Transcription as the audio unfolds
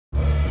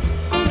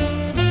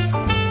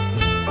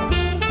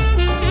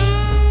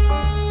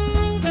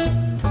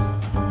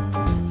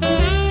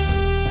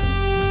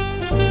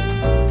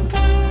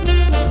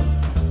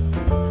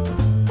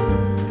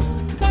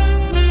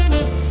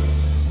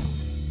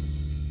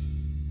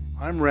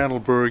I'm Randall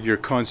Burg, your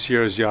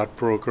Concierge Yacht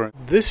broker.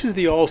 This is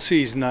the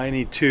Allseas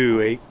 92,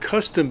 a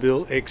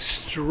custom-built,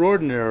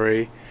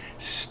 extraordinary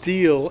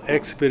steel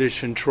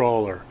expedition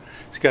trawler.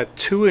 It's got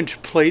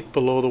 2-inch plate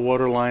below the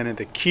waterline at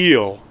the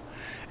keel,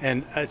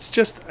 and it's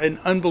just an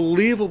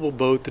unbelievable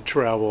boat to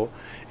travel.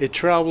 It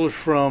traveled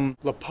from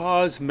La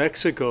Paz,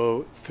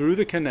 Mexico, through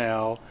the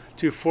canal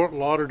to Fort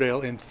Lauderdale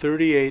in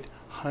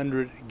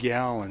 3,800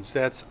 gallons.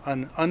 That's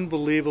an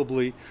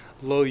unbelievably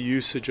low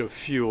usage of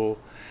fuel.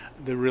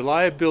 The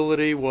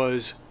reliability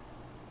was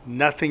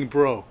nothing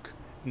broke,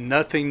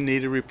 nothing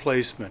needed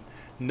replacement,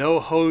 no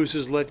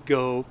hoses let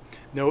go,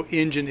 no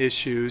engine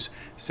issues.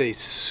 It's a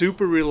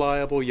super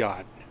reliable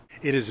yacht.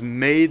 It is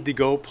made to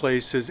go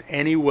places,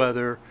 any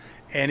weather,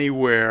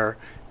 anywhere,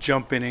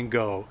 jump in and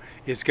go.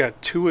 It's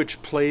got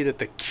 2-inch plate at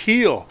the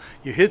keel.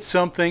 You hit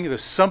something,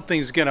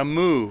 something's gonna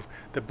move.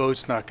 The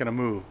boat's not gonna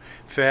move.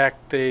 In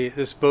fact,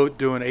 this boat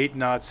doing 8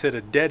 knots hit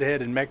a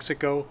deadhead in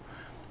Mexico,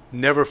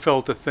 never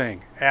felt a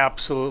thing,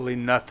 absolutely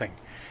nothing.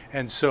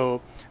 And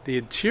so the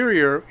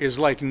interior is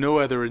like no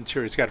other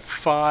interior. It's got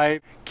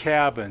 5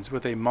 cabins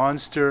with a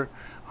monster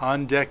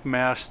on-deck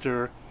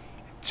master,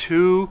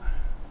 2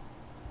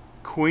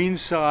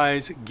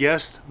 queen-size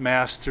guest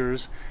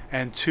masters,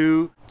 and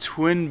 2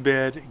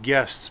 twin-bed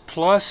guests,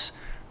 plus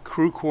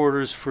crew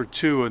quarters for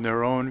 2 in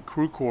their own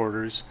crew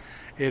quarters.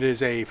 It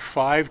is a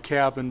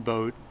 5-cabin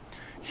boat,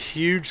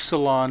 huge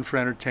salon for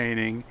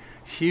entertaining,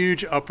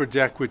 huge upper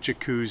deck with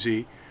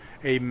jacuzzi,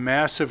 a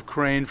massive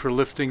crane for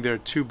lifting their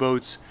 2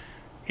 boats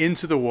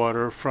into the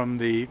water from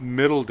the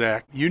middle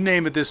deck. You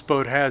name it, this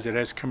boat has it. It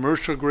has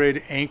commercial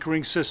grade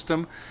anchoring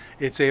system.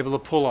 It's able to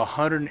pull a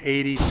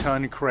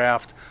 180-ton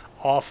craft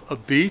off a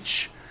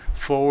beach,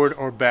 forward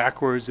or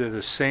backwards. They're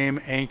the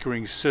same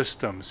anchoring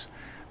systems.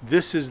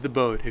 This is the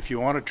boat. If you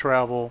want to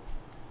travel,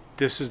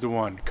 this is the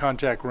one.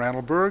 Contact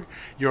Randall Burg,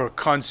 your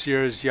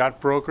Concierge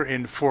Yacht broker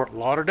in Fort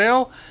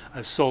Lauderdale.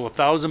 I've sold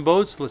 1,000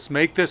 boats. Let's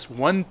make this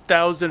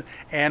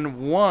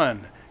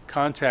 1,001.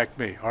 Contact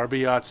me,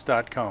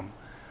 rbyachts.com.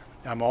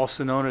 I'm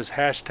also known as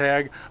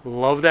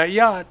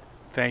 #LoveThatYacht.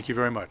 Thank you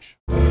very much.